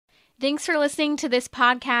Thanks for listening to this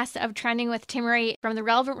podcast of Trending with Timmerie from the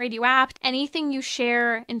Relevant Radio app. Anything you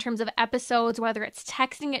share in terms of episodes, whether it's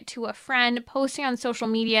texting it to a friend, posting on social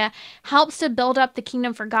media, helps to build up the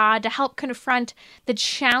kingdom for God, to help confront the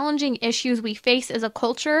challenging issues we face as a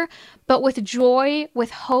culture, but with joy, with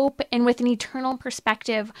hope, and with an eternal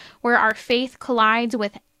perspective where our faith collides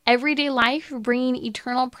with everyday life, bringing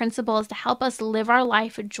eternal principles to help us live our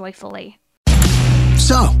life joyfully.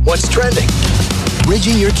 So, what's trending?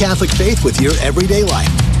 Bridging your Catholic faith with your everyday life.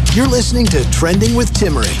 You're listening to Trending with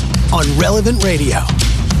Timmerie on Relevant Radio.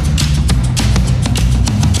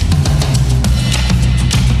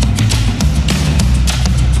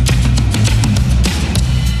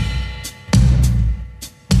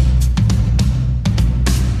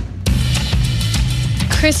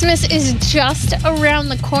 Christmas is just around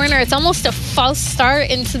the corner. It's almost a false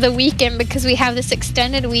start into the weekend because we have this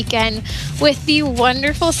extended weekend with the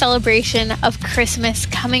wonderful celebration of Christmas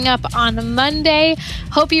coming up on Monday.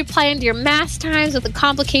 Hope you planned your Mass times with the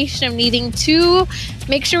complication of needing to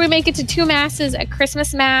make sure we make it to 2 Masses, a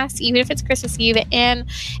Christmas Mass, even if it's Christmas Eve, and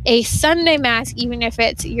a Sunday Mass, even if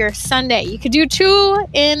it's your Sunday. You could do 2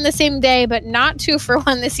 in the same day, but not 2 for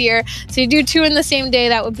 1 this year. So you do 2 in the same day.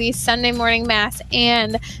 That would be Sunday morning Mass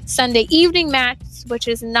and Sunday evening Mass, which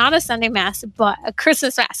is not a Sunday Mass, but a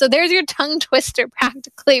Christmas Mass. So there's your tongue twister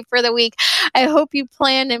practically for the week. I hope you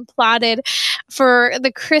planned and plotted for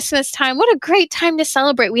the Christmas time. What a great time to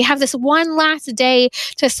celebrate. We have this one last day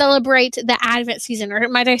to celebrate the Advent season, or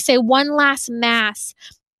might I say one last Mass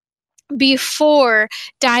before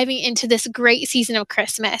diving into this great season of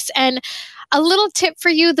Christmas. And a little tip for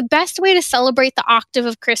you, the best way to celebrate the octave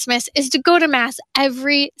of Christmas is to go to Mass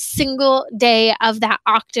every single day of that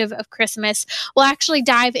octave of Christmas. We'll actually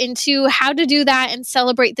dive into how to do that and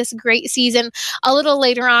celebrate this great season a little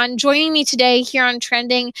later on. Joining me today here on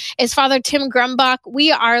Trending is Father Tim Grumbach.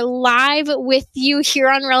 We are live with you here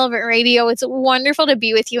on Relevant Radio. It's wonderful to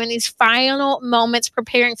be with you in these final moments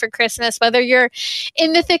preparing for Christmas, whether you're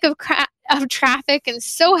in the thick of traffic and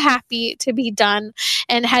so happy to be done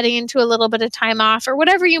and heading into a little bit of time off, or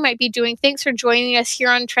whatever you might be doing. Thanks for joining us here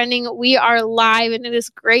on Trending. We are live and it is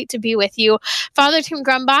great to be with you. Father Tim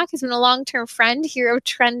Grumbach has been a long-term friend here of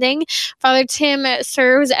Trending. Father Tim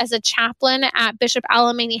serves as a chaplain at Bishop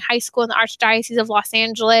Alemany High School in the Archdiocese of Los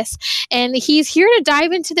Angeles, and he's here to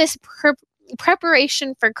dive into this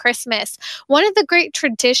preparation for Christmas. One of the great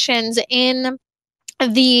traditions in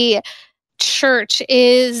the church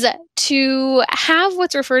is to have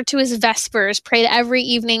what's referred to as Vespers, prayed every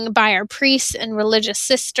evening by our priests and religious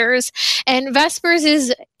sisters. And Vespers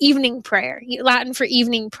is evening prayer, Latin for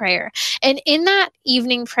evening prayer. And in that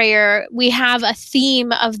evening prayer, we have a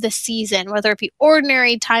theme of the season, whether it be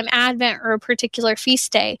ordinary time, Advent, or a particular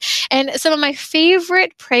feast day. And some of my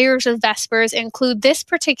favorite prayers of Vespers include this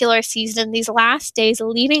particular season, these last days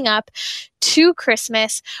leading up to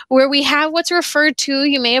Christmas, where we have what's referred to,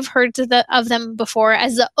 you may have heard of them before,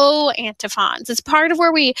 as the O antiphons. It's part of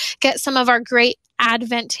where we get some of our great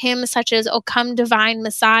Advent hymns, such as O Come Divine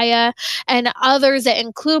Messiah, and others that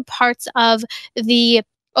include parts of the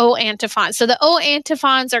O antiphons. So the O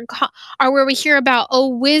antiphons are where we hear about, O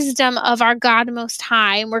wisdom of our God Most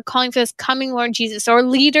High, and we're calling for this coming Lord Jesus, or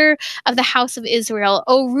leader of the house of Israel,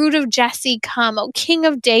 O root of Jesse, come, O King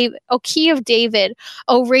of David, O Key of David,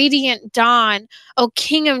 O radiant dawn, O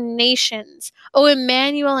King of nations, O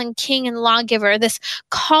Emmanuel and King and lawgiver. This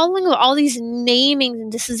calling of all these namings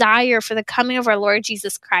and desire for the coming of our Lord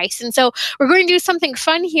Jesus Christ. And so we're going to do something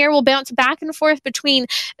fun here. We'll bounce back and forth between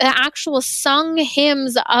the actual sung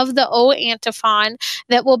hymns of the O antiphon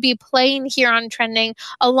that we'll be playing here on Trending,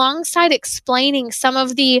 alongside explaining some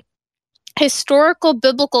of the historical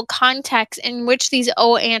biblical context in which these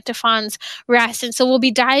O antiphons rest. And so we'll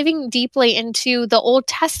be diving deeply into the Old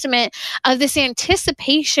Testament of this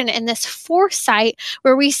anticipation and this foresight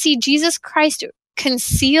where we see Jesus Christ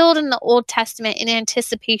concealed in the Old Testament in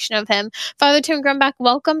anticipation of him. Father Tim Grumbach,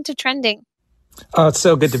 welcome to Trending. Oh, it's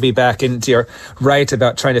so good to be back. And you're right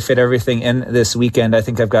about trying to fit everything in this weekend. I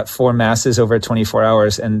think I've got 4 Masses over 24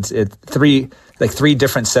 hours and 3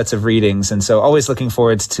 different sets of readings. And so always looking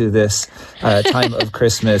forward to this time of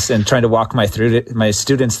Christmas and trying to walk my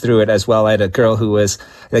students through it as well. I had a girl who was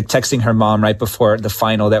texting her mom right before the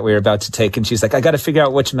final that we were about to take. And she's like, I got to figure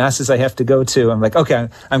out which Masses I have to go to. I'm like, okay,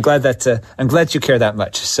 I'm glad you care that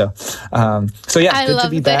much. So yeah, good to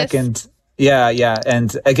be back. And Yeah.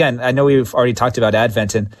 And again, I know we've already talked about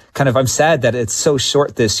Advent, and kind of I'm sad that it's so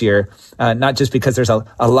short this year, not just because there's a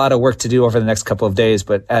lot of work to do over the next couple of days,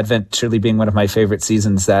 but Advent truly being one of my favorite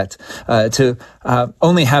seasons, that to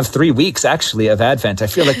only have 3 weeks actually of Advent. I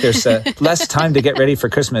feel like there's less time to get ready for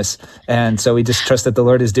Christmas. And so we just trust that the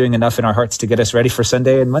Lord is doing enough in our hearts to get us ready for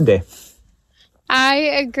Sunday and Monday. I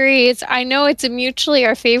agree. I know it's mutually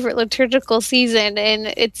our favorite liturgical season,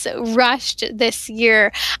 and it's rushed this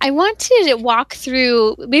year. I want to walk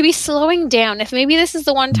through maybe slowing down. If maybe this is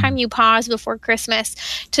the one time you pause before Christmas,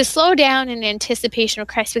 to slow down in anticipation of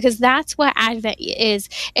Christ, because that's what Advent is.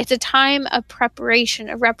 It's a time of preparation,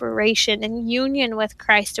 of reparation, and union with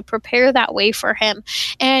Christ to prepare that way for him.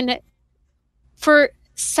 And for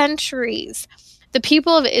centuries, the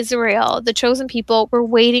people of Israel, the chosen people, were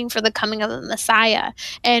waiting for the coming of the Messiah.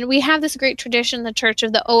 And we have this great tradition in the church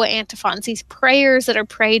of the O Antiphons, these prayers that are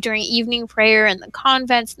prayed during evening prayer in the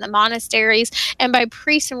convents and the monasteries, and by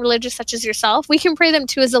priests and religious such as yourself. We can pray them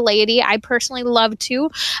too as a laity. I personally love to,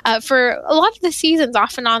 for a lot of the seasons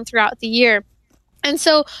off and on throughout the year. And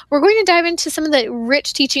so we're going to dive into some of the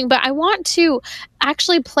rich teaching, but I want to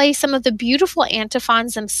actually play some of the beautiful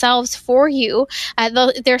antiphons themselves for you.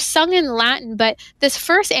 They're sung in Latin, but this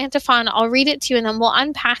first antiphon, I'll read it to you, and then we'll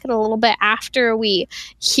unpack it a little bit after we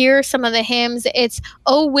hear some of the hymns. It's,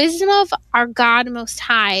 O wisdom of our God Most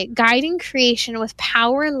High, guiding creation with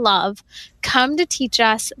power and love, come to teach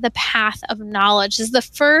us the path of knowledge. This is the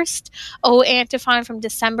first O antiphon from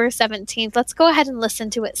December 17th. Let's go ahead and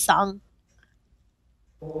listen to it sung.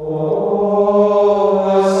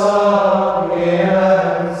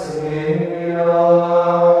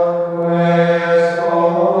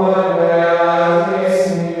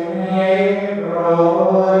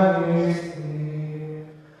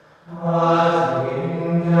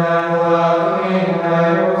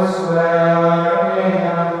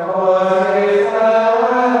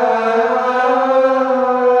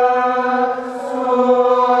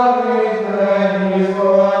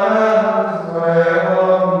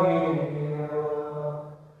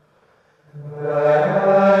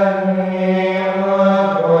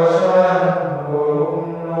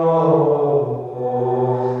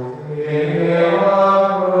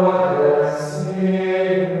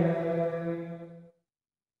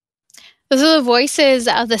 Those are the voices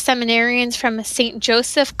of the seminarians from St.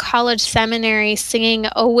 Joseph College Seminary singing,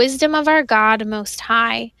 O wisdom of our God Most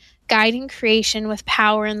High, guiding creation with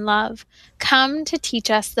power and love, come to teach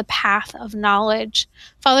us the path of knowledge.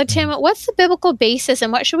 Father Tim, what's the biblical basis,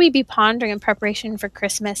 and what should we be pondering in preparation for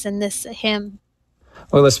Christmas in this hymn?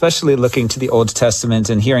 Well, especially looking to the Old Testament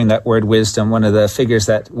and hearing that word wisdom, one of the figures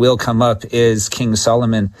that will come up is King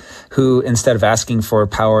Solomon, who, instead of asking for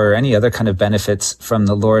power or any other kind of benefits from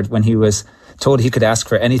the Lord, when he was told he could ask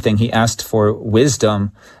for anything, he asked for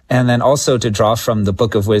wisdom. And then also to draw from the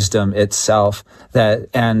book of wisdom itself,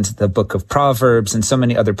 and the book of Proverbs and so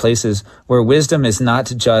many other places where wisdom is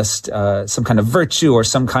not just some kind of virtue or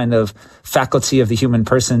some kind of faculty of the human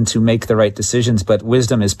person to make the right decisions, but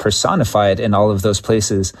wisdom is personified in all of those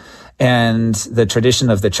places. And the tradition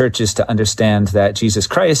of the church is to understand that Jesus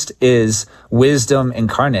Christ is wisdom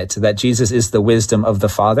incarnate, that Jesus is the wisdom of the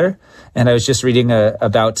Father. And I was just reading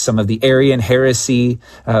about some of the Arian heresy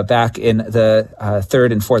back in the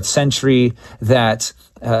 3rd and 4th century, that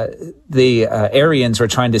the Arians were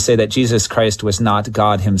trying to say that Jesus Christ was not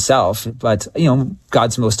God himself, but,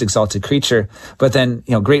 God's most exalted creature. But then,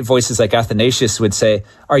 great voices like Athanasius would say,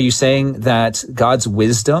 are you saying that God's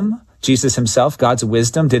wisdom, Jesus himself, God's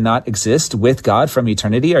wisdom, did not exist with God from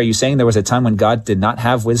eternity? Are you saying there was a time when God did not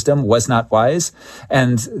have wisdom, was not wise?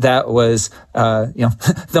 And that was,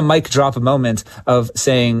 the mic drop moment of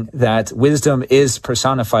saying that wisdom is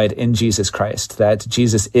personified in Jesus Christ, that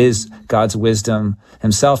Jesus is God's wisdom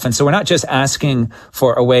himself. And so we're not just asking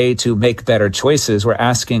for a way to make better choices. We're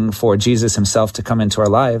asking for Jesus himself to come into our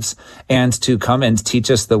lives and to come and teach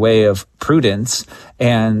us the way of prudence.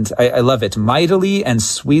 And I love it, mightily and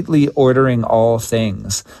sweetly ordering all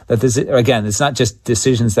things. That this, again, it's not just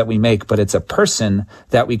decisions that we make, but it's a person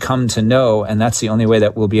that we come to know. And that's the only way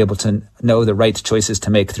that we'll be able to know the right choices to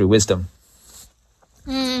make through wisdom.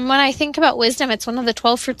 When I think about wisdom, it's one of the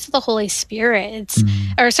 12 fruits of the Holy Spirit.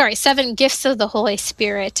 7 gifts of the Holy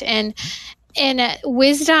Spirit. And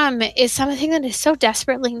wisdom is something that is so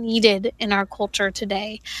desperately needed in our culture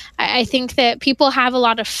today. I think that people have a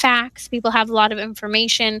lot of facts, people have a lot of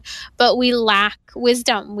information, but we lack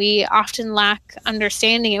wisdom. We often lack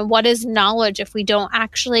understanding. And what is knowledge if we don't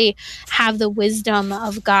actually have the wisdom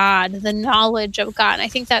of God, the knowledge of God? And I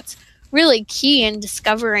think that's really key in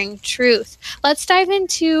discovering truth. Let's dive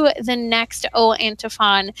into the next O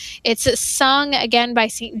antiphon. It's sung again by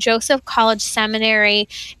St. Joseph College Seminary,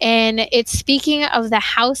 and it's speaking of the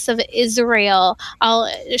house of Israel.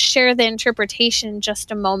 I'll share the interpretation in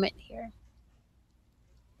just a moment here.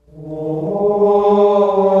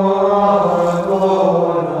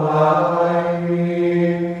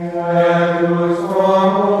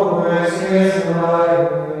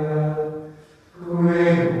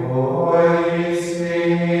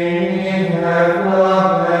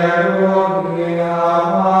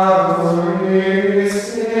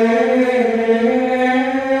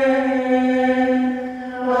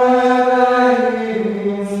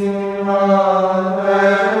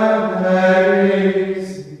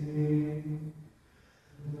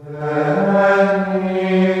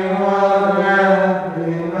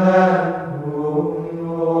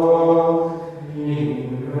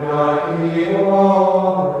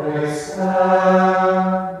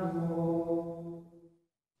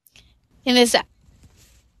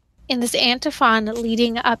 In this antiphon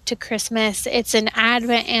leading up to Christmas, it's an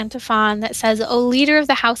Advent antiphon that says, "O leader of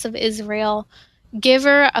the house of Israel,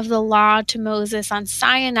 giver of the law to Moses on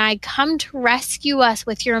Sinai, come to rescue us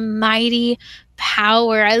with your mighty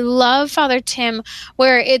power." I love, Father Tim,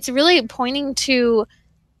 where it's really pointing to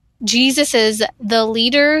Jesus is the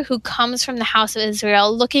leader who comes from the house of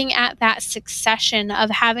Israel, looking at that succession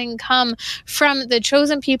of having come from the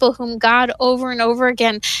chosen people whom God over and over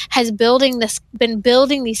again has been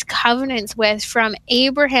building these covenants with, from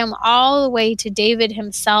Abraham all the way to David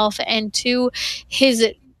himself and to his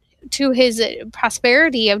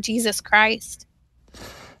prosperity of Jesus Christ.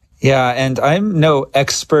 Yeah, and I'm no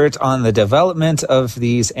expert on the development of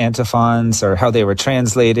these antiphons or how they were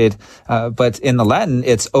translated, but in the Latin,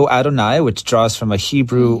 it's O Adonai, which draws from a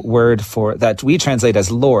Hebrew word for that we translate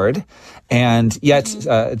as Lord. And yet,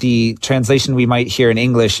 the translation we might hear in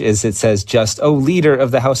English is it says just, "O leader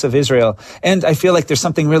of the house of Israel." And I feel like there's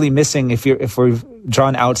something really missing if we've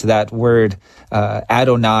drawn out that word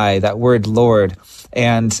Adonai, that word Lord.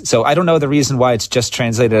 And so I don't know the reason why it's just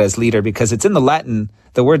translated as leader, because it's in the Latin.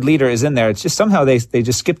 The word leader is in there. It's just somehow they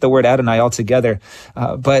just skip the word Adonai altogether.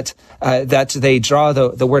 But that they draw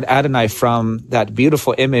the word Adonai from that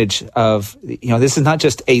beautiful image of, this is not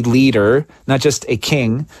just a leader, not just a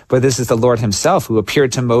king, but this is the Lord himself who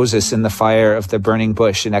appeared to Moses in the fire of the burning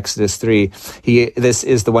bush in Exodus 3. This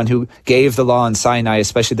is the one who gave the law on Sinai,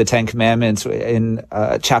 especially the Ten Commandments in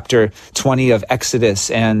chapter 20 of Exodus.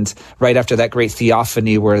 And right after that great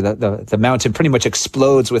theophany where the mountain pretty much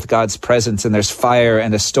explodes with God's presence and there's fire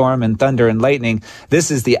and a storm and thunder and lightning. This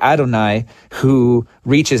is the Adonai who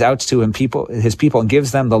reaches out to his people and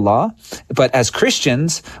gives them the law. But as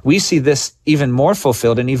Christians, we see this even more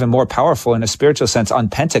fulfilled and even more powerful in a spiritual sense on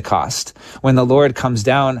Pentecost, when the Lord comes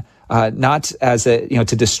down not as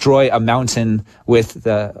to destroy a mountain with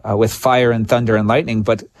fire and thunder and lightning,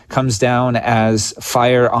 but comes down as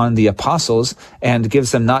fire on the apostles and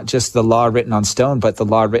gives them not just the law written on stone, but the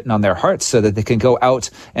law written on their hearts, so that they can go out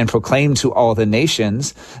and proclaim to all the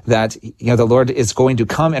nations that the Lord is going to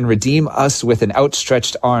come and redeem us with an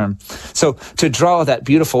outstretched arm. So to draw that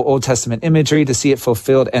beautiful Old Testament imagery, to see it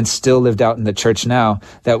fulfilled and still lived out in the church now,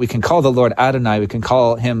 that we can call the Lord Adonai, we can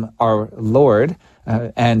call him our Lord,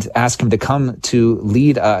 and ask him to come to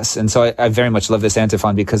lead us. And so I very much love this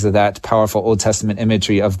antiphon because of that powerful Old Testament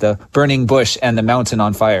imagery of the burning bush and the mountain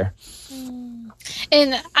on fire.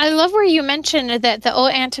 And I love where you mentioned that the O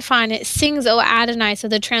antiphon, it sings O Adonai. So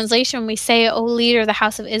the translation, we say O leader, the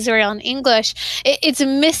house of Israel in English, it's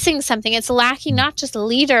missing something. It's lacking not just a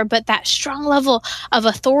leader, but that strong level of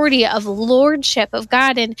authority, of lordship of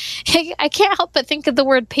God. And I can't help but think of the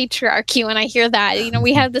word patriarchy when I hear that.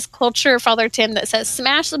 We have this culture, Father Tim, that says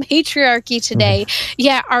smash the patriarchy today.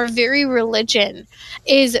 Yet our very religion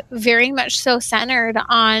is very much so centered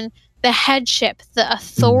on the headship, the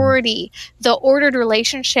authority, the ordered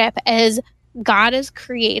relationship as God as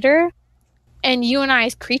creator and you and I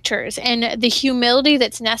as creatures, and the humility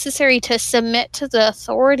that's necessary to submit to the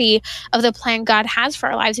authority of the plan God has for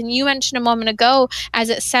our lives. And you mentioned a moment ago, as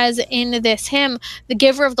it says in this hymn, the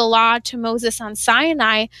giver of the law to Moses on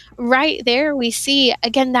Sinai. Right there we see,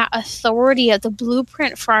 again, that authority of the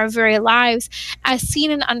blueprint for our very lives as seen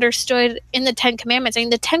and understood in the Ten Commandments. I mean,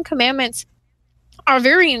 the Ten Commandments are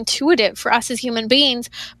very intuitive for us as human beings,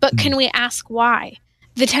 but can we ask why?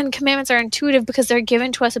 The Ten Commandments are intuitive because they're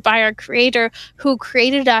given to us by our Creator, who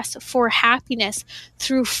created us for happiness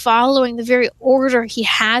through following the very order He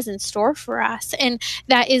has in store for us. And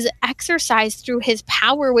that is exercised through His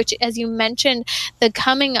power, which, as you mentioned, the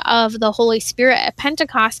coming of the Holy Spirit at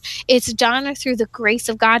Pentecost, it's done through the grace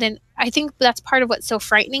of God. And I think that's part of what's so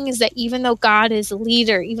frightening, is that even though God is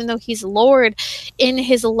leader, even though he's Lord, in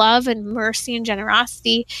his love and mercy and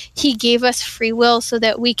generosity, he gave us free will so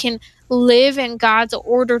that we can live in God's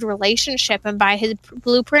ordered relationship and by his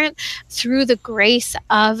blueprint through the grace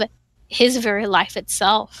of his very life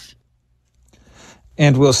itself.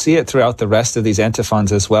 And we'll see it throughout the rest of these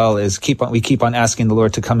antiphons as well, is we keep on asking the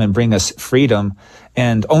Lord to come and bring us freedom,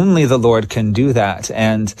 and only the Lord can do that.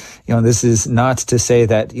 And, this is not to say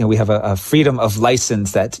that, we have a freedom of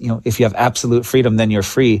license that, if you have absolute freedom, then you're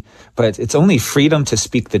free. But it's only freedom to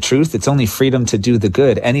speak the truth. It's only freedom to do the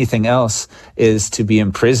good. Anything else is to be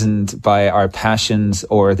imprisoned by our passions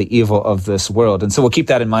or the evil of this world. And so we'll keep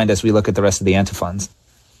that in mind as we look at the rest of the antiphons.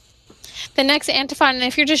 The next antiphon, and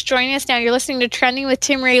if you're just joining us now, you're listening to Trending with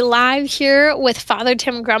Timmerie live here with Father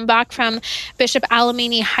Tim Grumbach from Bishop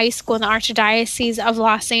Alemany High School in the Archdiocese of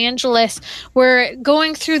Los Angeles. We're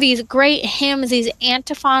going through these great hymns, these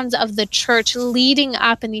antiphons of the church leading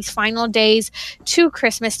up in these final days to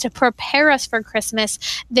Christmas to prepare us for Christmas.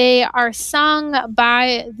 They are sung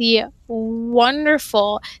by the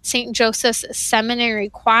wonderful St. Joseph's Seminary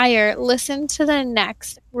Choir. Listen to the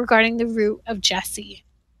next regarding the root of Jesse.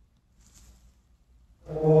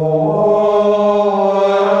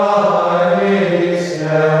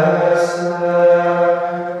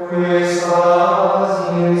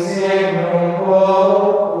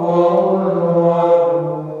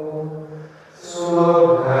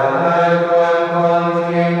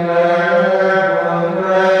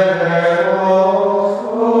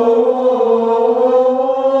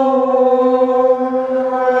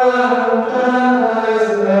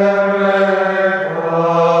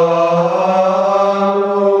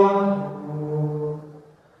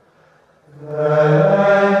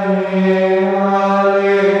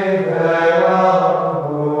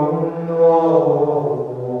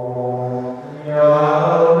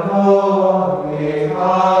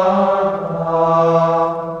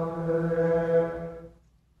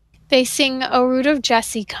 They sing, O root of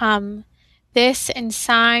Jesse, come. This in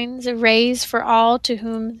signs raise for all to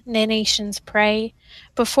whom the nations pray,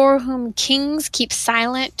 before whom kings keep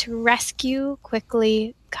silent to rescue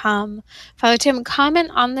quickly come. Father Tim,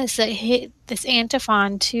 comment on this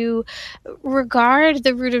antiphon to regard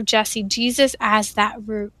the root of Jesse, Jesus, as that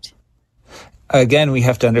root. Again, we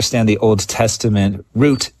have to understand the Old Testament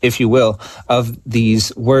root, if you will, of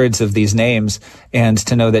these words, of these names, and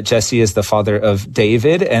to know that Jesse is the father of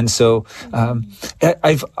David. And so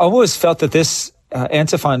I've always felt that this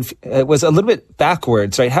antiphon was a little bit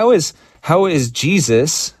backwards, right? How is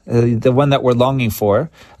Jesus, the one that we're longing for,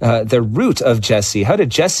 the root of Jesse? How did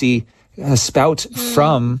Jesse spout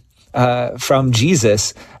from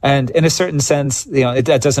Jesus? And in a certain sense,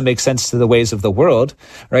 that doesn't make sense to the ways of the world,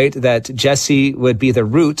 right? That Jesse would be the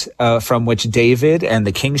root from which David and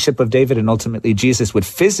the kingship of David and ultimately Jesus would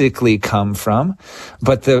physically come from.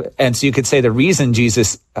 And so you could say the reason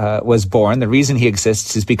Jesus was born, the reason he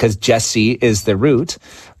exists, is because Jesse is the root.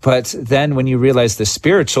 But then when you realize the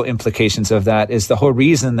spiritual implications of that, is the whole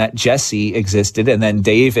reason that Jesse existed and then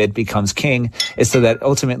David becomes king is so that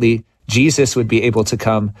ultimately Jesus would be able to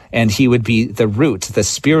come and he would be the root, the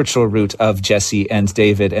spiritual root of Jesse and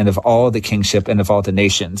David and of all the kingship and of all the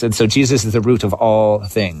nations. And so Jesus is the root of all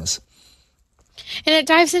things. And it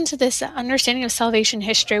dives into this understanding of salvation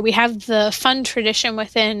history. We have the fun tradition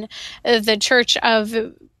within the church of,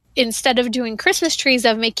 instead of doing Christmas trees,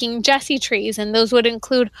 of making Jesse trees. And those would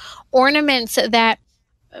include ornaments that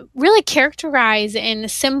really characterize and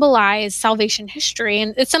symbolize salvation history.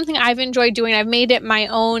 And it's something I've enjoyed doing. I've made it my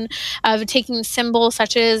own, of taking symbols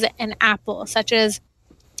such as an apple, such as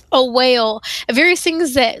a whale, various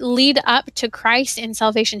things that lead up to Christ in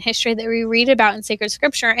salvation history that we read about in sacred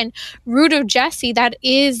scripture. And root of Jesse, that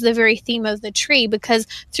is the very theme of the tree, because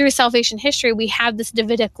through salvation history, we have this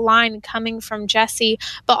Davidic line coming from Jesse,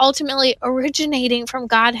 but ultimately originating from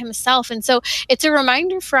God himself. And so it's a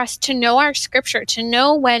reminder for us to know our scripture, to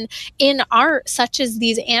know when in art, such as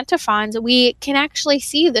these antiphons, we can actually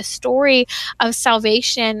see the story of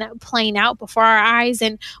salvation playing out before our eyes.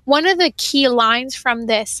 And one of the key lines from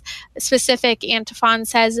this specific antiphon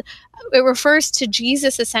says, it refers to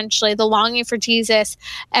Jesus, essentially, the longing for Jesus,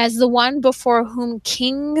 as the one before whom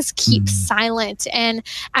kings keep silent. And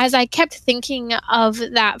as I kept thinking of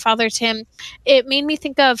that, Father Tim, it made me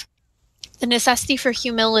think of the necessity for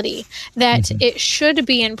humility, that it should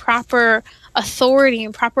be in proper authority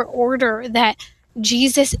and proper order, that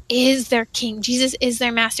Jesus is their king. Jesus is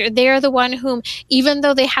their master. They are the one whom, even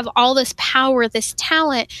though they have all this power, this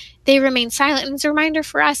talent, they remain silent. And it's a reminder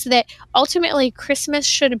for us that ultimately Christmas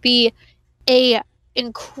should be a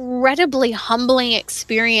incredibly humbling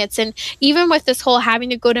experience. And even with this whole having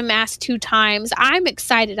to go to Mass 2 times, I'm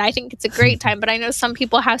excited. I think it's a great time, but I know some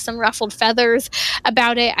people have some ruffled feathers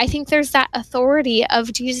about it. I think there's that authority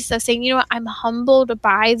of Jesus of saying, you know what, I'm humbled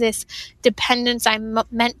by this dependence I'm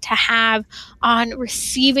meant to have on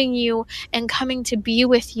receiving you and coming to be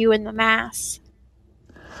with you in the Mass.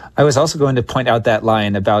 I was also going to point out that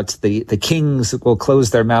line about the kings will close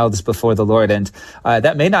their mouths before the Lord. And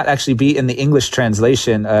that may not actually be in the English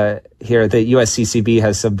translation here. The USCCB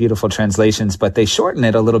has some beautiful translations, but they shorten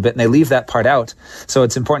it a little bit and they leave that part out. So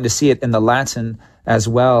it's important to see it in the Latin as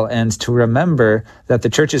well, and to remember that the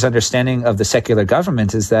church's understanding of the secular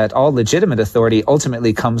government is that all legitimate authority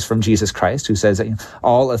ultimately comes from Jesus Christ, who says,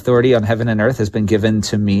 all authority on heaven and earth has been given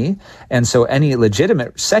to me. And so any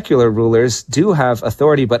legitimate secular rulers do have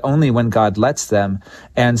authority, but only when God lets them.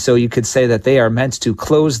 And so you could say that they are meant to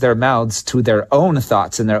close their mouths to their own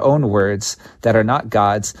thoughts and their own words that are not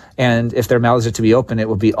God's. And if their mouths are to be open, it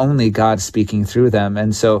will be only God speaking through them.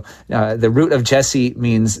 And so the root of Jesse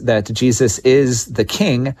means that Jesus is the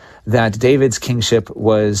king that David's kingship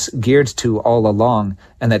was geared to all along,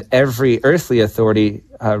 and that every earthly authority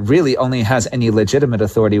really only has any legitimate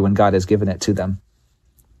authority when God has given it to them.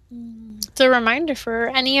 It's a reminder for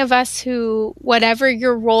any of us who, whatever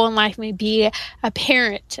your role in life may be, a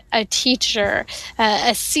parent, a teacher,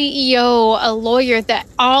 a CEO, a lawyer, that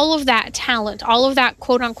all of that talent, all of that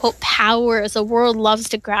quote unquote power, as the world loves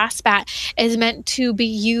to grasp at, is meant to be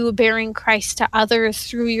you bearing Christ to others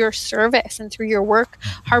through your service and through your work,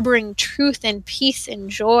 harboring truth and peace and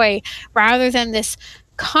joy, rather than this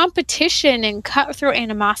competition and cutthroat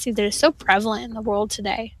animosity that is so prevalent in the world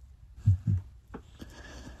today.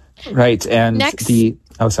 Right. And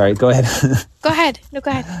sorry, go ahead. Go ahead. No,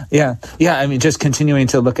 go ahead. Yeah. I mean, just continuing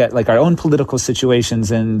to look at like our own political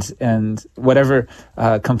situations and whatever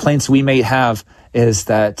complaints we may have, is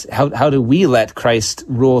that how do we let Christ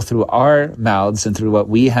rule through our mouths and through what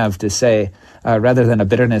we have to say, rather than a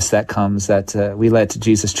bitterness that comes, that we let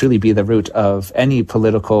Jesus truly be the root of any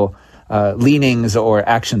political leanings or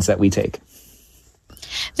actions that we take.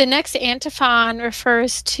 The next antiphon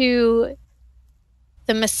refers to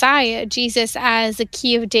the Messiah, Jesus, as the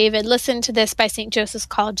key of David. Listen to this by St. Joseph's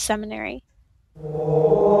College Seminary.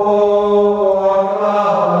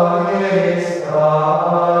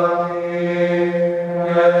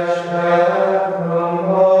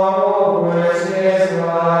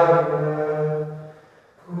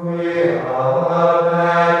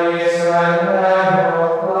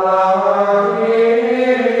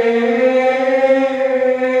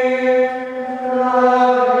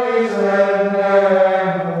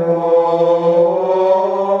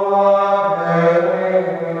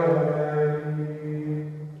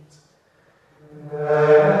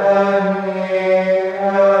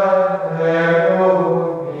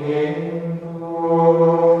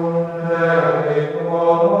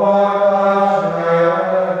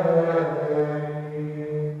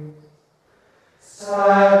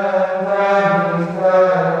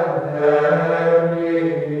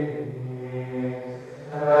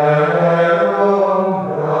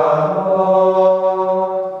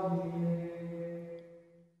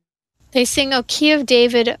 They sing, O Key of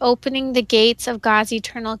David, opening the gates of God's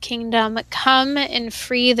eternal kingdom. Come and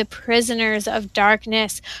free the prisoners of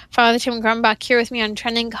darkness. Father Tim Grumbach here with me on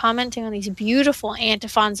Trending, commenting on these beautiful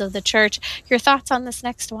antiphons of the church. Your thoughts on this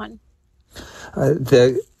next one?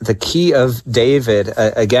 The key of David,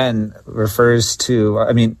 again, refers to,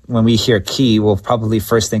 I mean, when we hear key, we'll probably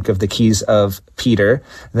first think of the keys of Peter,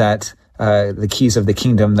 that the keys of the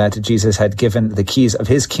kingdom, that Jesus had given the keys of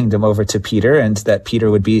his kingdom over to Peter, and that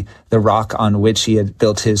Peter would be the rock on which he had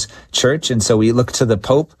built his church. And so we look to the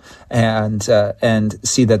Pope and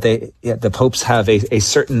see that the popes have a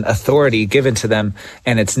certain authority given to them,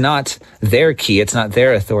 and it's not their key, it's not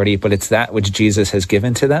their authority, but it's that which Jesus has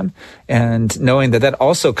given to them. And knowing that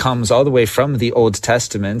also comes all the way from the Old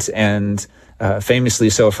Testament, and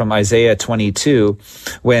famously so from Isaiah 22,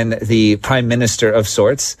 when the prime minister of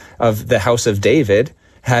sorts of the house of David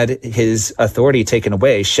had his authority taken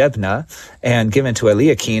away, Shebna, and given to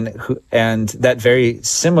Eliakim, and that very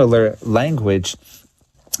similar language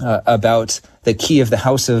about the key of the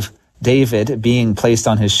house of David being placed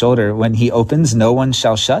on his shoulder. When he opens, no one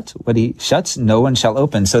shall shut. When he shuts, no one shall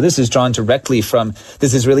open. So this is drawn directly from,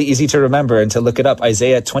 this is really easy to remember and to look it up,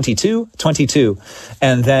 Isaiah 22:22.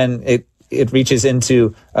 And then it reaches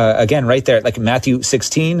into again, right there, like Matthew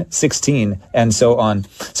 16:16, and so on.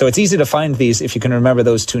 So it's easy to find these if you can remember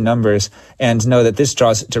those two numbers and know that this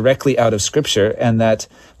draws directly out of Scripture, and that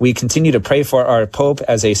we continue to pray for our Pope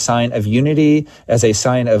as a sign of unity, as a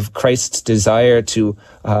sign of Christ's desire to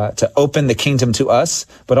open the kingdom to us,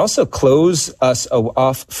 but also close us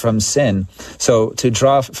off from sin. So to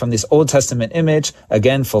draw from this Old Testament image,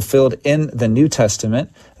 again, fulfilled in the New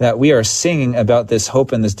Testament, that we are singing about this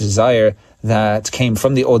hope and this desire that came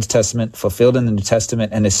from the Old Testament, fulfilled in the New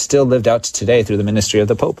Testament, and is still lived out today through the ministry of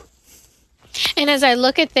the Pope. And as I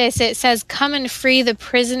look at this, it says, come and free the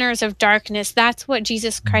prisoners of darkness. That's what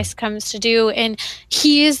Jesus Christ comes to do. And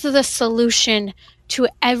he is the solution to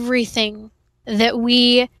everything that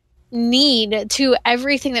we need, to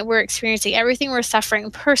everything that we're experiencing, everything we're suffering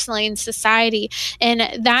personally in society.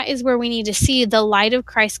 And that is where we need to see the light of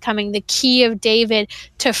Christ coming, the key of David,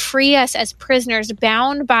 to free us as prisoners,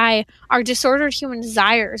 bound by our disordered human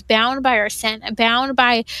desires, bound by our sin, bound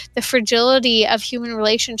by the fragility of human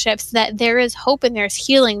relationships, that there is hope and there's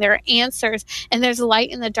healing, there are answers, and there's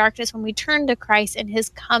light in the darkness when we turn to Christ and his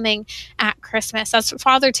coming at Christmas. That's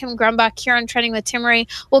Father Tim Grumbach here on Trending with Timmerie.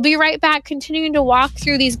 We'll be right back, continuing to walk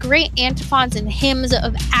through these great antiphons and hymns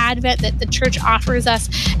of Advent that the church offers us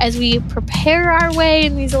as we prepare our way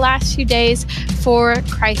in these last few days for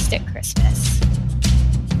Christ at Christmas.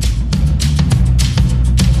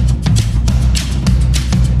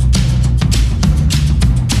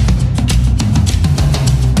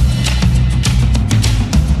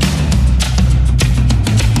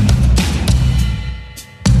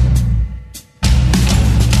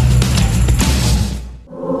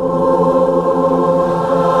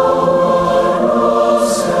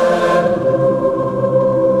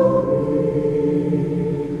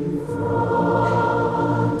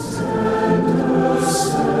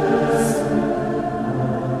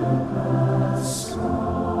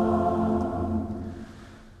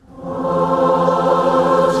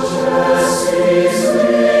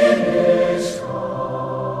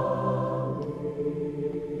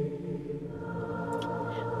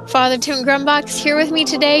 Father Tim Grumbach is here with me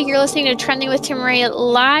today. You're listening to Trending with Timmerie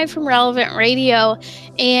live from Relevant Radio,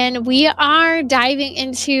 and we are diving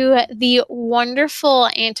into the wonderful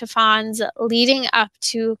antiphons leading up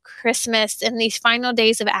to Christmas in these final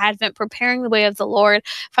days of Advent, preparing the way of the Lord.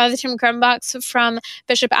 Father Tim Grumbach from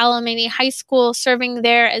Bishop Alemany High School, serving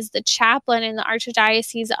there as the chaplain in the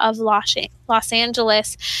Archdiocese of Los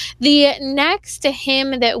Angeles. The next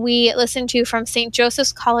hymn that we listen to from St.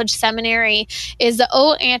 Joseph's College Seminary is the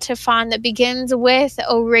O Antiphon that begins with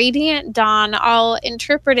O Radiant Dawn. I'll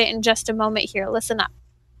interpret it in just a moment here. Listen up.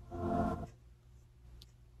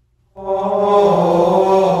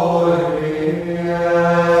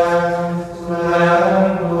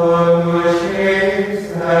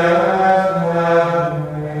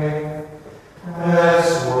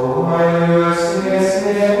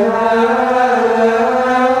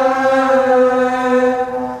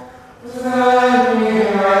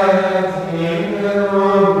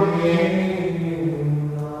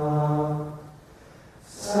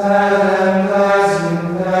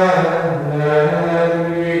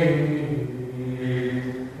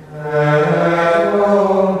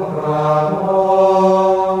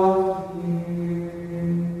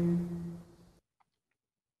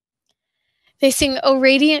 They sing, O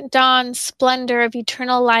radiant dawn, splendor of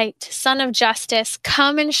eternal light, Sun of justice,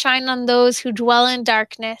 come and shine on those who dwell in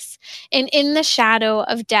darkness and in the shadow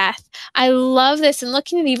of death. I love this. And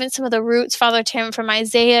looking at even some of the roots, Father Tim, from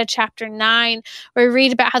Isaiah chapter 9, where we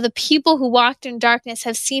read about how the people who walked in darkness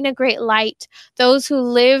have seen a great light. Those who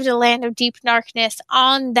lived a land of deep darkness,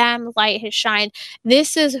 on them light has shined.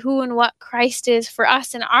 This is who and what Christ is for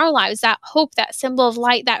us in our lives, that hope, that symbol of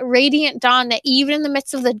light, that radiant dawn, that even in the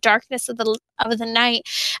midst of the darkness of the night,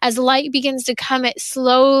 as light begins to come, it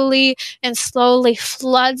slowly and slowly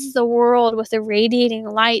floods the world with a radiating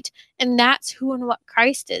light. And that's who and what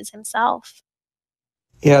Christ is himself.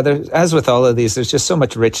 Yeah, as with all of these, there's just so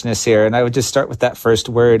much richness here. And I would just start with that first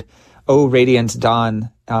word, O radiant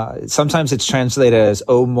dawn. Sometimes it's translated as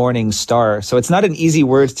O morning star. So it's not an easy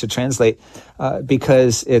word to translate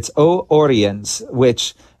because it's O oriens,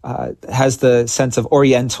 which has the sense of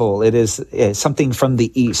oriental. It is something from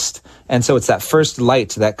the east. And so it's that first light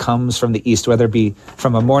that comes from the east, whether it be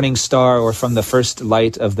from a morning star or from the first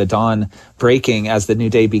light of the dawn breaking as the new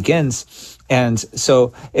day begins. And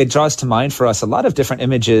so it draws to mind for us a lot of different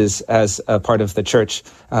images as a part of the church.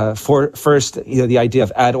 First, the idea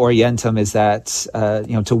of ad orientem is that,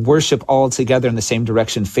 to worship all together in the same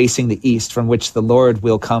direction, facing the east, from which the Lord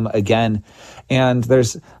will come again. And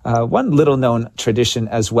there's one little known tradition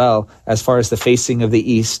as as well, as far as the facing of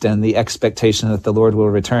the east and the expectation that the Lord will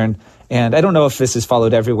return. And I don't know if this is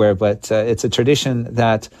followed everywhere, but it's a tradition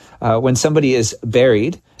that when somebody is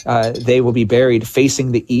buried, they will be buried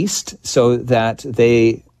facing the east, so that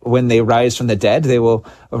when they rise from the dead, they will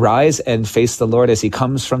rise and face the Lord as he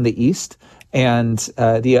comes from the east. And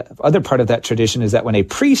the other part of that tradition is that when a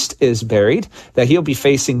priest is buried, that he'll be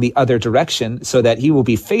facing the other direction, so that he will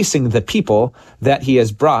be facing the people that he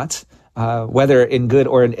has brought, whether in good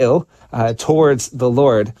or in ill, towards the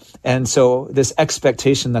Lord. And so this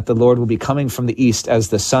expectation that the Lord will be coming from the east as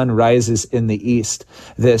the sun rises in the east,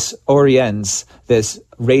 this oriens, this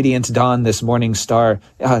radiant dawn, this morning star,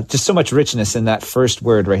 just so much richness in that first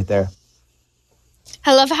word right there.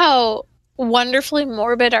 I love how wonderfully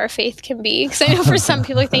morbid our faith can be, because I know for some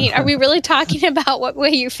people are thinking, are we really talking about what way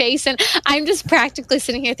you face? And I'm just practically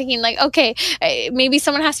sitting here thinking, like, okay, maybe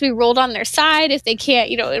someone has to be rolled on their side if they can't,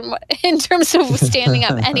 in terms of standing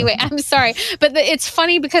up. Anyway, I'm sorry, but it's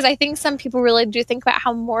funny because I think some people really do think about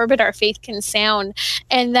how morbid our faith can sound,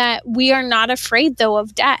 and that we are not afraid though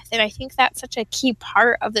of death. And I think that's such a key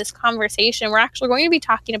part of this conversation. We're actually going to be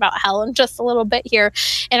talking about hell in just a little bit here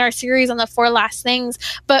in our series on the 4 last things,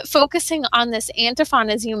 but focusing on this antiphon,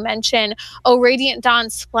 as you mentioned, O radiant dawn,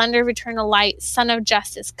 splendor of eternal light, Sun of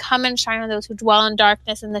justice, come and shine on those who dwell in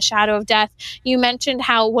darkness and the shadow of death. You mentioned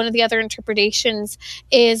how one of the other interpretations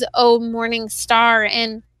is O morning star,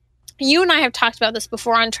 and you and I have talked about this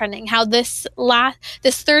before on Trending, how this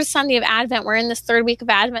third Sunday of Advent, we're in this third week of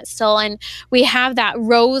Advent still, and we have that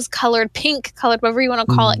rose-colored, pink-colored, whatever you want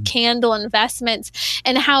to call it, candle and vestments,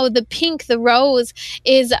 and how the pink, the rose,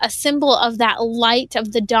 is a symbol of that light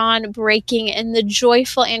of the dawn breaking and the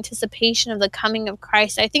joyful anticipation of the coming of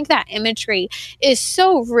Christ. I think that imagery is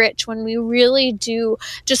so rich when we really do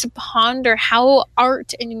just ponder how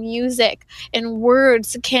art and music and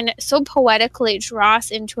words can so poetically draw us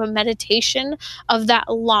into a meditation of that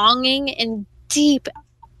longing and deep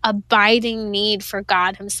abiding need for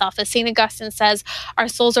God himself. As St. Augustine says, our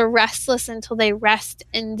souls are restless until they rest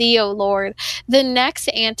in thee, O Lord. The next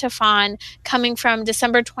antiphon, coming from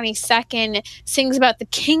December 22nd, sings about the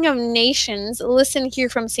King of Nations. Listen here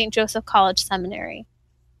from St. Joseph College Seminary.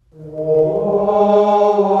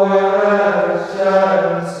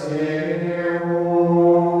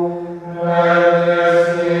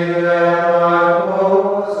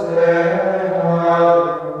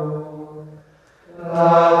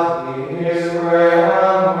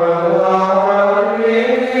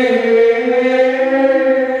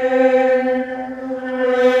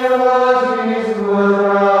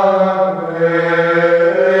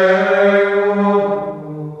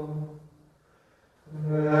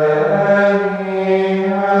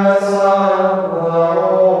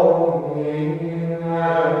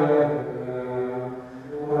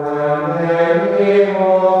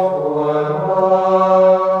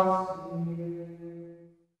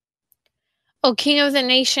 O King of the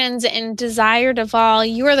nations and desired of all,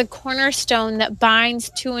 you are the cornerstone that binds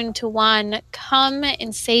two into one. Come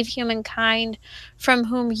and save humankind from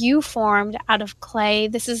whom you formed out of clay.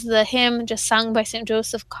 This is the hymn just sung by St.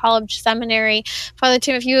 Joseph College Seminary. Father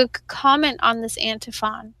Tim, if you could comment on this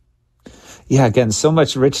antiphon. Yeah, again, so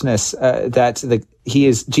much richness that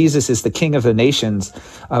Jesus is the King of the nations,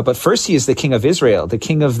 but first he is the King of Israel, the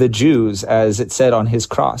King of the Jews, as it said on his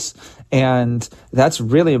cross. And that's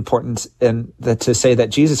really important, and to say that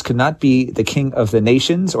Jesus could not be the King of the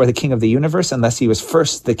nations or the King of the universe unless he was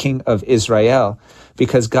first the King of Israel,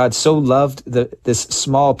 because God so loved this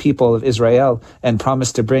small people of Israel and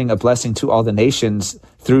promised to bring a blessing to all the nations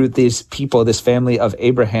through these people, this family of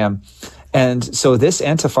Abraham. And so this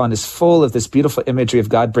antiphon is full of this beautiful imagery of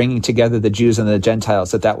God bringing together the Jews and the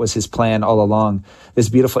Gentiles, that was his plan all along. This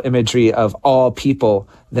beautiful imagery of all people,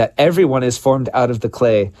 that everyone is formed out of the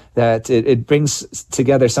clay, that it brings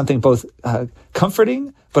together something both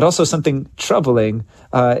comforting, but also something troubling,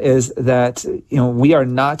 is that, we are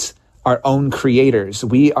not our own creators.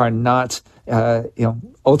 We are not,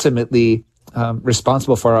 ultimately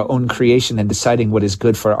responsible for our own creation and deciding what is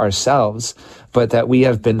good for ourselves, but that we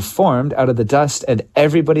have been formed out of the dust, and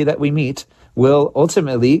everybody that we meet will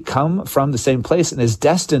ultimately come from the same place and is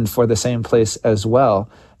destined for the same place as well.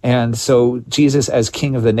 And so Jesus, as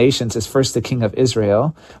King of the nations, is first the King of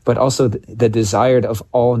Israel, but also the desired of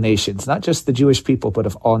all nations, not just the Jewish people, but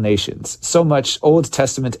of all nations. So much Old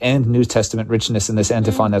Testament and New Testament richness in this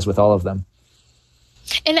antiphon, as with all of them.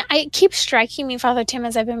 And it keeps striking me, Father Tim,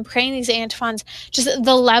 as I've been praying these antiphons, just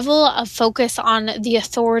the level of focus on the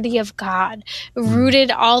authority of God,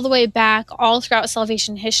 rooted all the way back, all throughout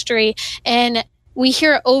salvation history. And we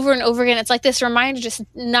hear it over and over again. It's like this reminder just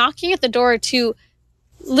knocking at the door to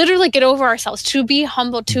literally get over ourselves, to be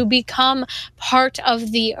humble, to become part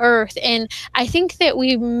of the earth. And I think that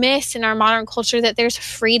we miss in our modern culture that there's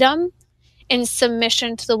freedom in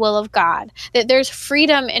submission to the will of God, that there's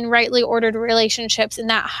freedom in rightly ordered relationships in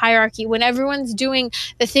that hierarchy when everyone's doing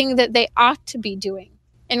the thing that they ought to be doing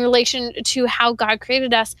in relation to how God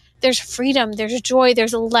created us. There's freedom, there's joy,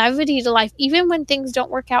 there's a levity to life, even when things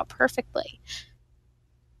don't work out perfectly.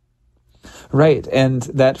 Right. And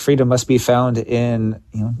that freedom must be found in,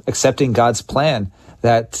 accepting God's plan,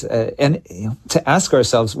 that and to ask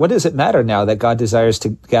ourselves, what does it matter now that God desires to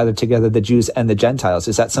gather together the Jews and the Gentiles?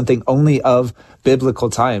 Is that something only of biblical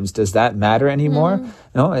times? Does that matter anymore?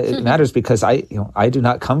 No, it matters because I do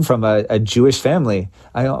not come from a Jewish family.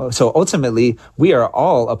 So ultimately, we are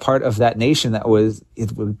all a part of that nation that was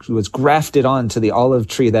grafted onto the olive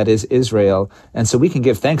tree that is Israel. And so we can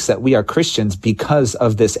give thanks that we are Christians because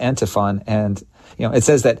of this antiphon. And it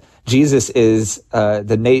says that Jesus is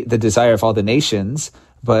the desire of all the nations,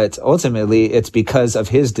 but ultimately it's because of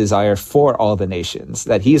his desire for all the nations,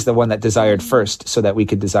 that he's the one that desired first so that we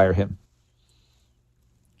could desire him.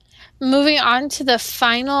 Moving on to the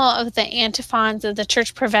final of the antiphons that the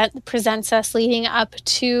church presents us leading up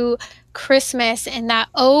to Christmas, and that,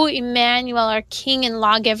 O Emmanuel, our King and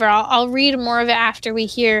Lawgiver. I'll read more of it after we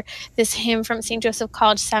hear this hymn from St. Joseph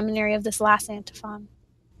College Seminary of this last antiphon.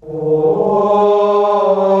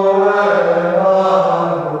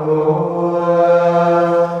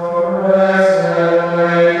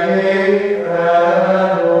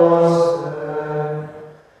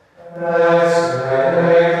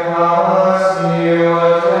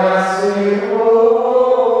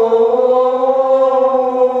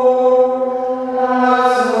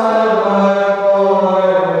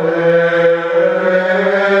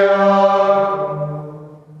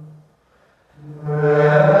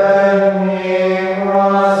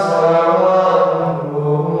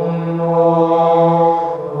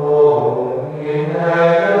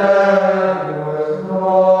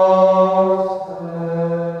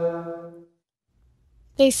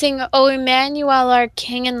 They sing, O Emmanuel, our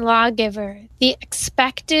King and Lawgiver, the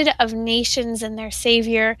expected of nations and their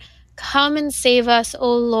Savior. Come and save us,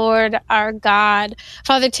 O Lord, our God.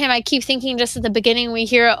 Father Tim, I keep thinking just at the beginning we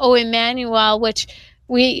hear, O Emmanuel, which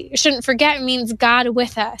we shouldn't forget means God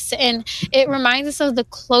with us. And it reminds us of the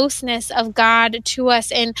closeness of God to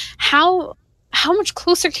us, and how much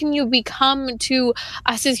closer can you become to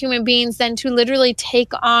us as human beings than to literally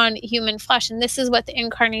take on human flesh? And this is what the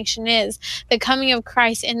incarnation is, the coming of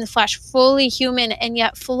Christ in the flesh, fully human and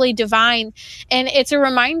yet fully divine. And it's a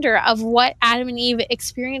reminder of what Adam and Eve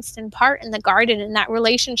experienced in part in the garden, in that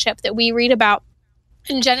relationship that we read about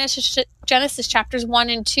in Genesis chapters 1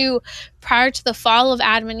 and 2, prior to the fall of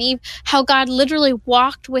Adam and Eve, how God literally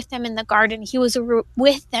walked with them in the garden. He was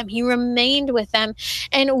with them. He remained with them.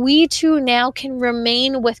 And we too now can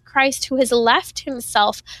remain with Christ, who has left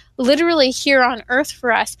himself literally here on earth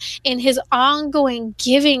for us in his ongoing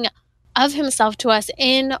giving of himself to us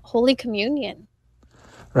in Holy Communion.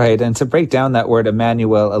 Right. And to break down that word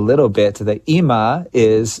Emmanuel a little bit, the Ima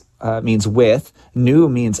means with, Nu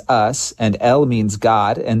means us, and El means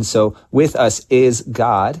God. And so with us is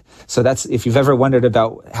God. So that's, if you've ever wondered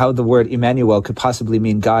about how the word Emmanuel could possibly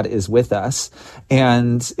mean God is with us.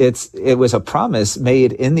 And it was a promise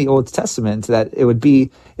made in the Old Testament that it would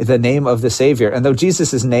be the name of the Savior. And though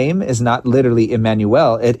Jesus' name is not literally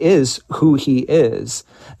Emmanuel, it is who he is.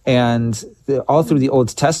 And all through the Old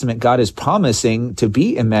Testament, God is promising to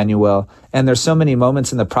be Emmanuel. And there's so many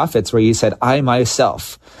moments in the prophets where he said, I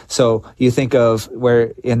myself. So you think of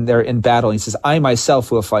where they're in battle, he says, I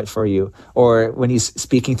myself will fight for you. Or when he's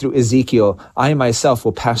speaking through Ezekiel, I myself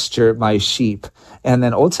will pasture my sheep. And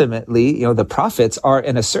then ultimately, the prophets are,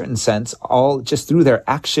 in a certain sense, all just through their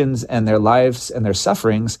actions and their lives and their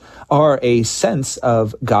sufferings, are a sense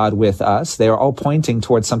of God with us. They are all pointing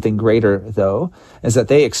towards something greater, though, is that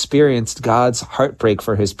they experienced God's heartbreak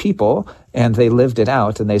for his people, and they lived it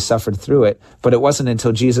out and they suffered through it. But it wasn't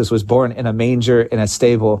until Jesus was born in a manger, in a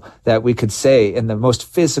stable, that we could say in the most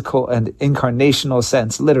physical and incarnational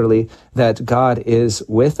sense, literally, that God is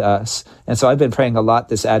with us. And so I've been praying a lot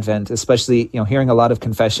this Advent, especially, hearing a lot of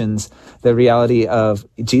confessions, the reality of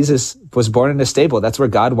Jesus was born in a stable. That's where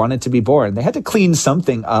God wanted to be born. They had to clean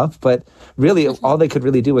something up, but really all they could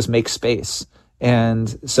really do was make space.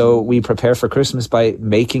 And so we prepare for Christmas by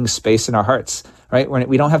making space in our hearts, right?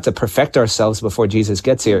 We don't have to perfect ourselves before Jesus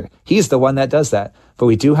gets here. He's the one that does that. But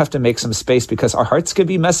we do have to make some space because our hearts could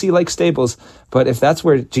be messy like stables. But if that's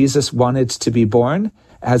where Jesus wanted to be born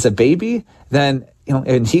as a baby, then,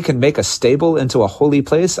 and he can make a stable into a holy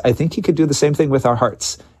place, I think he could do the same thing with our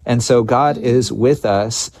hearts. And so God is with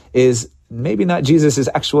us, is maybe not Jesus'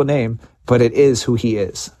 actual name, but it is who he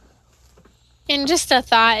is. And just a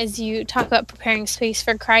thought as you talk about preparing space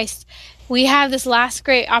for Christ, we have this last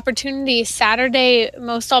great opportunity. Saturday,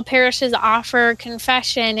 most all parishes offer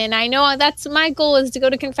confession. And I know that's my goal, is to go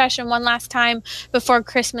to confession one last time before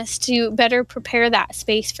Christmas to better prepare that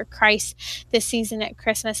space for Christ this season at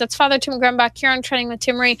Christmas. That's Father Tim Grumbach here on Trending with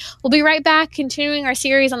Timmerie. We'll be right back, continuing our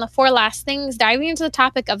series on the 4 last things, diving into the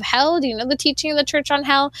topic of hell. Do you know the teaching of the church on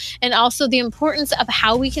hell? And also the importance of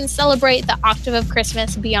how we can celebrate the octave of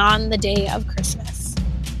Christmas beyond the day of Christmas.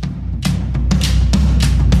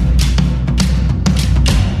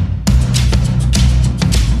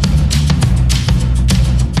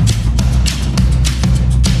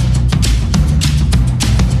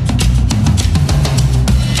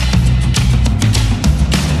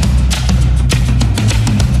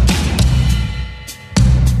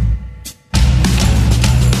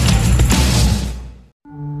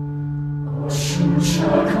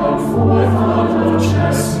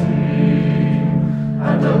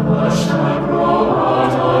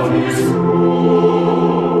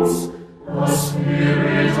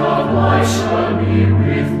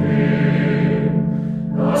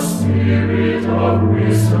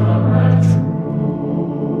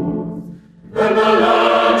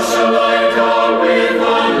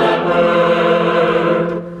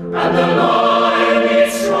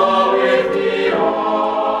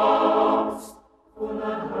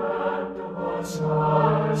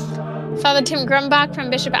 Father Tim Grumbach from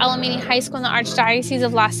Bishop Alameda High School in the Archdiocese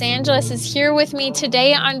of Los Angeles is here with me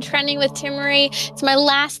today on Trending with Timmerie. It's my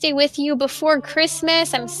last day with you before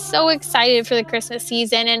Christmas. I'm so excited for the Christmas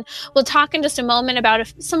season, and we'll talk in just a moment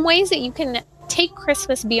about some ways that you can take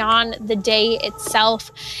Christmas beyond the day itself.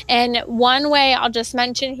 And one way I'll just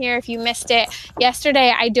mention here, if you missed it,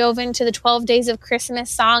 yesterday I dove into the 12 Days of Christmas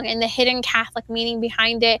song and the hidden Catholic meaning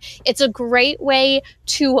behind it. It's a great way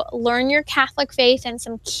to learn your Catholic faith and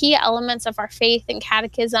some key elements of our faith and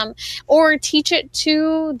catechism, or teach it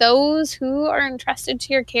to those who are entrusted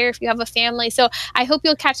to your care if you have a family. So I hope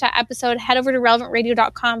you'll catch that episode. Head over to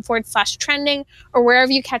relevantradio.com/trending or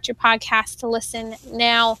wherever you catch your podcast to listen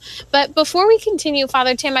now. But before we continue,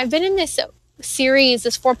 Father Tim, I've been in this series,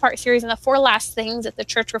 this 4-part series, and the 4 last things that the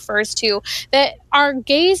church refers to that our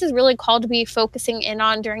gaze is really called to be focusing in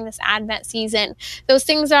on during this Advent season. Those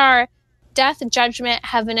things are death, judgment,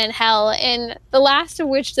 heaven, and hell. And the last of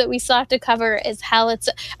which that we still have to cover is hell. It's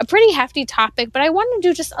a pretty hefty topic, but I want to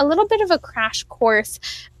do just a little bit of a crash course,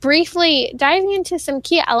 briefly diving into some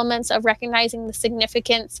key elements of recognizing the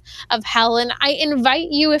significance of hell. And I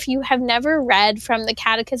invite you, if you have never read from the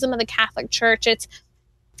Catechism of the Catholic Church,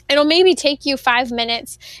 it'll maybe take you 5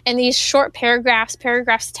 minutes in these short paragraphs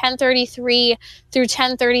 1033 through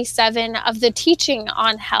 1037 of the teaching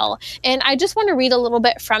on hell. And I just want to read a little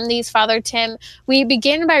bit from these, Father Tim. We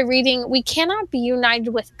begin by reading, "We cannot be united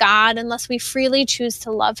with God unless we freely choose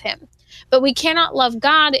to love him. But we cannot love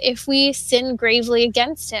God if we sin gravely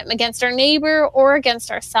against him, against our neighbor, or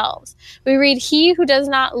against ourselves." We read, "He who does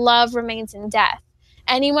not love remains in death.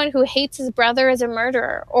 Anyone who hates his brother is a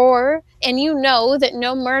murderer, and you know that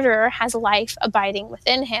no murderer has life abiding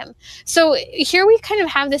within him." So here we kind of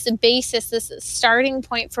have this basis, this starting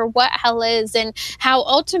point for what hell is, and how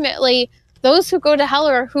ultimately those who go to hell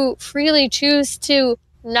are who freely choose to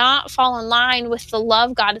not fall in line with the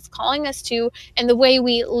love God is calling us to, and the way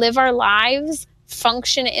we live our lives,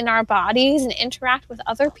 function in our bodies, and interact with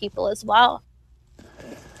other people as well.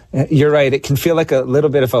 You're right. It can feel like a little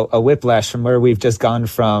bit of a whiplash from where we've just gone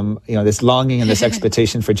from, this longing and this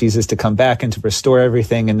expectation for Jesus to come back and to restore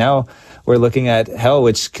everything. And now we're looking at hell,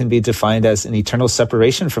 which can be defined as an eternal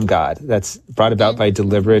separation from God that's brought about by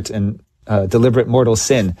deliberate mortal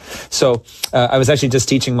sin. So I was actually just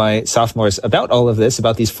teaching my sophomores about all of this,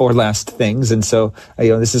 about these 4 last things. And so,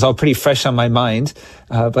 this is all pretty fresh on my mind.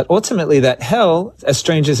 But ultimately that hell, as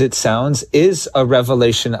strange as it sounds, is a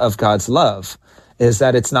revelation of God's love. Is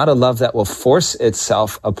that it's not a love that will force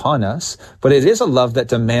itself upon us, but it is a love that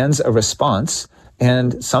demands a response.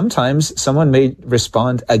 And sometimes someone may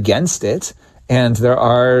respond against it, and there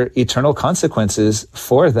are eternal consequences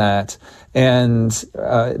for that. And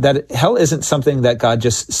that hell isn't something that God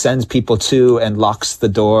just sends people to and locks the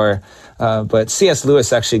door. But C.S.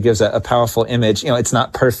 Lewis actually gives a powerful image. It's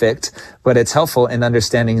not perfect, but it's helpful in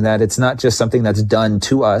understanding that it's not just something that's done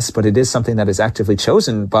to us, but it is something that is actively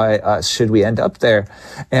chosen by us should we end up there.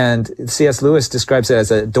 And C.S. Lewis describes it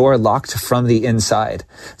as a door locked from the inside.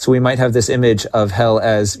 So we might have this image of hell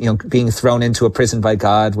as, being thrown into a prison by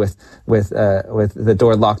God with the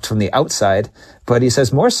door locked from the outside. But he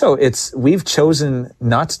says more so, we've chosen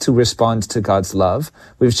not to respond to God's love.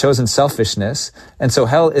 We've chosen selfishness. And so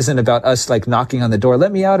hell isn't about us like knocking on the door,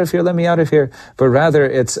 let me out of here, let me out of here. But rather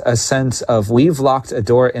it's a sense of we've locked a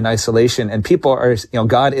door in isolation, and people are,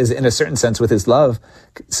 God is in a certain sense with his love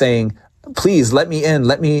saying, please let me in,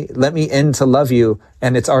 let me in to love you.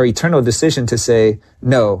 And it's our eternal decision to say,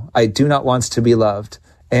 no, I do not want to be loved.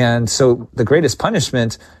 And so the greatest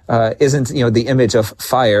punishment isn't, the image of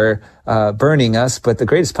fire burning us, but the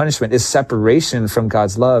greatest punishment is separation from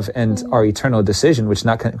God's love and our eternal decision, which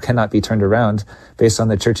cannot be turned around based on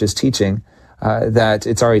the church's teaching, that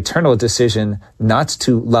it's our eternal decision not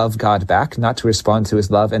to love God back, not to respond to his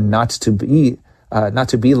love, and not to be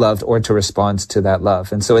loved or to respond to that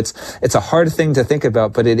love. And so it's a hard thing to think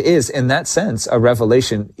about, but it is, in that sense, a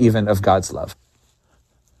revelation even of God's love.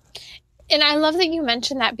 And I love that you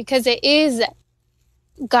mentioned that, because it is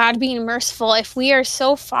God being merciful. If we are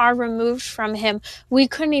so far removed from him, we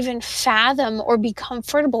couldn't even fathom or be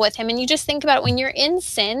comfortable with him. And you just think about it, when you're in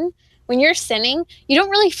sin, when you're sinning, you don't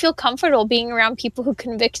really feel comfortable being around people who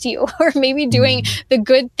convict you, or maybe doing the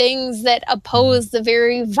good things that oppose the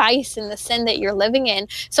very vice and the sin that you're living in.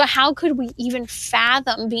 So how could we even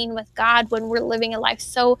fathom being with God when we're living a life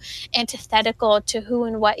so antithetical to who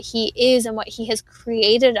and what he is and what he has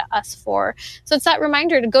created us for? So it's that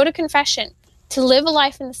reminder to go to confession, to live a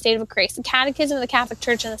life in the state of grace. The Catechism of the Catholic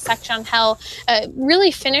Church in the section on hell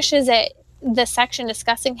really finishes the section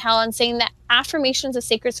discussing hell and saying that affirmations of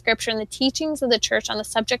sacred scripture and the teachings of the church on the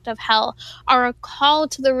subject of hell are a call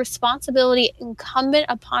to the responsibility incumbent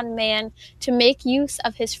upon man to make use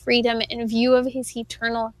of his freedom in view of his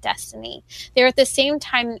eternal destiny. They're at the same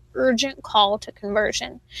time an urgent call to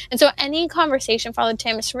conversion. And so any conversation, Father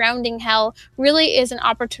Tim, surrounding hell really is an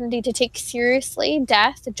opportunity to take seriously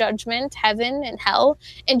death, judgment, heaven, and hell,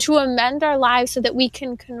 and to amend our lives so that we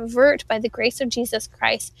can convert by the grace of Jesus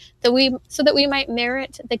Christ, so that we might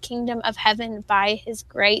merit the kingdom of heaven by his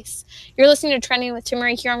grace. You're listening to Trending with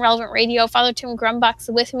Timmerie here on Relevant Radio. Father Tim Grumbach's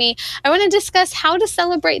with me. I want to discuss how to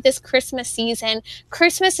celebrate this Christmas season.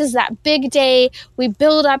 Christmas is that big day. We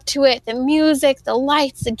build up to it, the music, the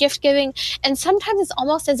lights, the gift giving, and sometimes it's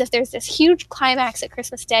almost as if there's this huge climax at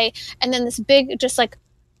Christmas Day and then this big just like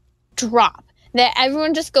drop that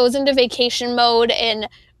everyone just goes into vacation mode, and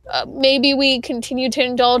maybe we continue to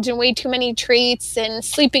indulge in way too many treats and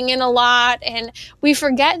sleeping in a lot, and we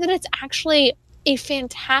forget that it's actually a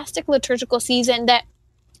fantastic liturgical season, that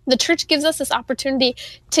the church gives us this opportunity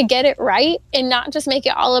to get it right and not just make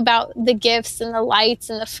it all about the gifts and the lights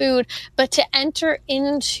and the food, but to enter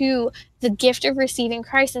into the gift of receiving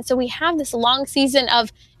Christ. And so we have this long season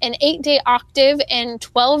of an 8-day octave and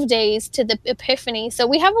 12 days to the Epiphany. So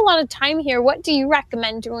we have a lot of time here. What do you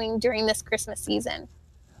recommend doing during this Christmas season?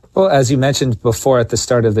 Well, as you mentioned before at the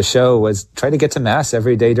start of the show, was try to get to Mass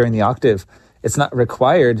every day during the octave. It's not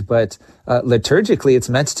required, but liturgically, it's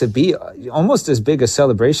meant to be almost as big a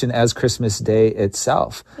celebration as Christmas Day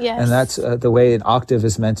itself. Yes. And that's the way an octave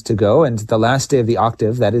is meant to go. And the last day of the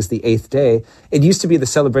octave, that is the 8th day, it used to be the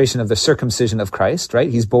celebration of the circumcision of Christ,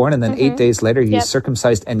 right? He's born, and then 8 days later, he's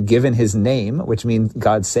circumcised and given his name, which means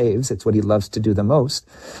God saves. It's what he loves to do the most.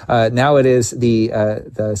 Now it is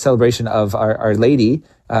the celebration of Our Lady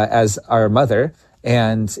as our mother.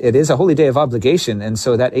 And it is a holy day of obligation. And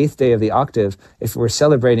so that 8th day of the octave, if we're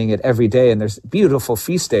celebrating it every day, and there's beautiful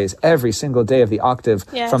feast days every single day of the octave,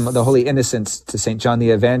 from the Holy Innocents to St. John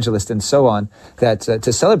the Evangelist and so on, that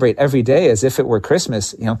to celebrate every day as if it were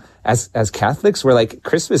Christmas, as Catholics, we're like,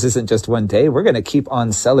 Christmas isn't just one day. We're going to keep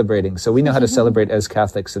on celebrating. So we know how to celebrate as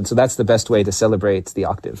Catholics. And so that's the best way to celebrate the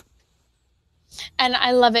octave. And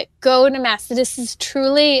I love it. Go to Mass. This is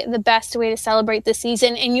truly the best way to celebrate the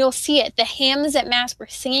season. And you'll see it. The hymns at Mass, we're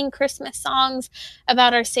singing Christmas songs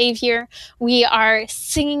about our Savior. We are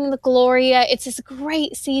singing the Gloria. It's this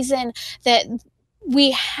great season that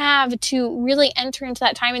we have to really enter into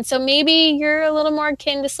that time. And so maybe you're a little more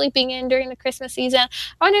akin to sleeping in during the Christmas season.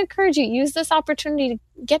 I want to encourage you, use this opportunity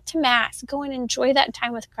to get to Mass. Go and enjoy that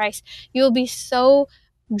time with Christ. You'll be so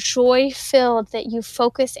joy-filled that you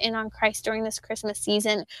focus in on Christ during this Christmas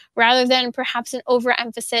season, rather than perhaps an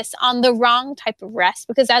overemphasis on the wrong type of rest.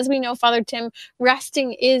 Because as we know, Father Tim,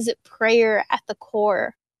 resting is prayer at the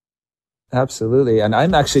core. Absolutely. And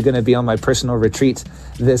I'm actually going to be on my personal retreat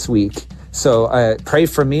this week. So pray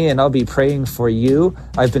for me, and I'll be praying for you.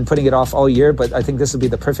 I've been putting it off all year, but I think this will be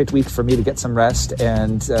the perfect week for me to get some rest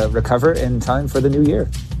and recover in time for the new year.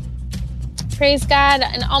 Praise God,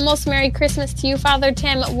 and almost Merry Christmas to you, Father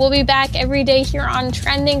Tim. We'll be back every day here on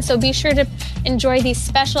Trending, so be sure to enjoy these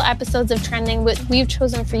special episodes of Trending we've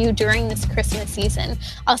chosen for you during this Christmas season.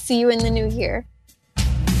 I'll see you in the new year.